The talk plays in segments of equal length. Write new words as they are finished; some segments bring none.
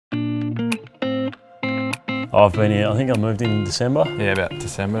I've been here, I think I moved in December. Yeah, about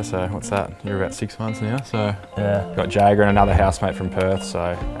December, so what's that? You're about 6 months now, so. Yeah. Got Jaeger and another housemate from Perth,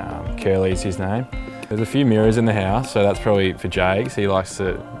 so Curly's his name. There's a few mirrors in the house, so that's probably for Jags. He likes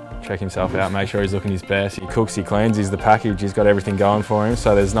to check himself out, make sure he's looking his best. He cooks, he cleans, he's the package, he's got everything going for him,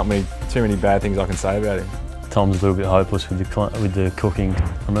 so there's not too many bad things I can say about him. Tom's a little bit hopeless with the cooking.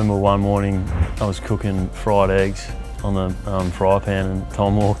 I remember one morning I was cooking fried eggs on the fry pan and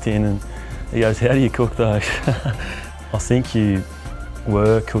Tom walked in and he goes, "How do you cook those?" I think you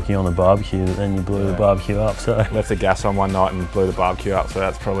were cooking on the barbecue, but then you blew the barbecue up. So left the gas on one night and blew the barbecue up, so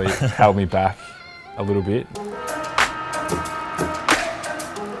that's probably held me back a little bit.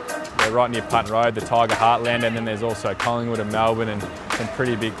 They're right near Punt Road, the Tiger Heartland, and then there's also Collingwood and Melbourne and some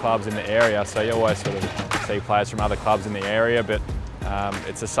pretty big clubs in the area, so you always sort of see players from other clubs in the area, but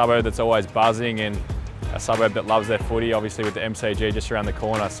it's a suburb that's always buzzing and a suburb that loves their footy, obviously with the MCG just around the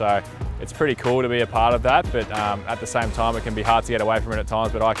corner, so it's pretty cool to be a part of that, but at the same time it can be hard to get away from it at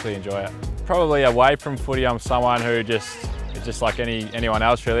times, but I actually enjoy it. Probably away from footy, I'm someone who just like anyone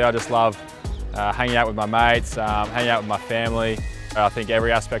else really. I just love hanging out with my mates, hanging out with my family. I think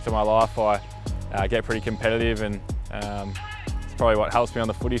every aspect of my life I get pretty competitive, and it's probably what helps me on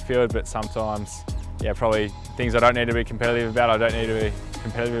the footy field, but sometimes, yeah, probably things I don't need to be competitive about, I don't need to be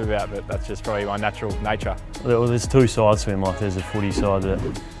competitive about, but that's just probably my natural nature. Well, there's two sides to him. Like there's a footy side that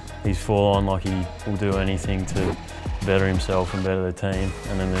he's full on, like he will do anything to better himself and better the team,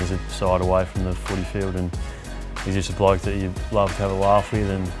 and then there's a side away from the footy field, and he's just a bloke that you love to have a laugh with,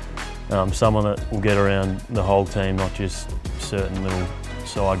 and someone that will get around the whole team, not just certain little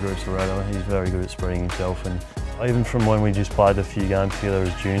side groups or whatever. He's very good at spreading himself, and even from when we just played a few games together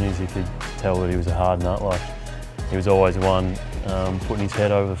as juniors, you could tell that he was a hard nut. Like he was always one putting his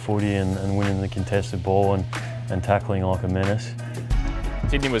head over the footy and winning the contested ball and tackling like a menace.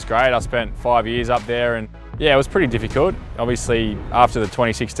 Sydney was great. I spent 5 years up there, and yeah, it was pretty difficult. Obviously, after the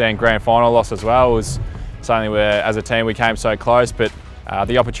 2016 grand final loss as well, it was something where as a team we came so close, but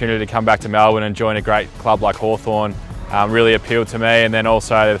the opportunity to come back to Melbourne and join a great club like Hawthorn really appealed to me, and then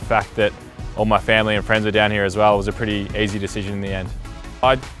also the fact that all my family and friends were down here as well was a pretty easy decision in the end.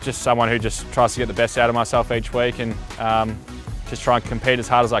 I'm just someone who just tries to get the best out of myself each week and just try and compete as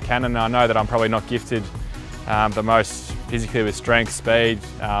hard as I can, and I know that I'm probably not gifted the most physically with strength, speed,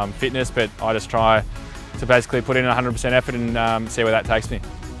 fitness, but I just try to basically put in 100% effort and see where that takes me.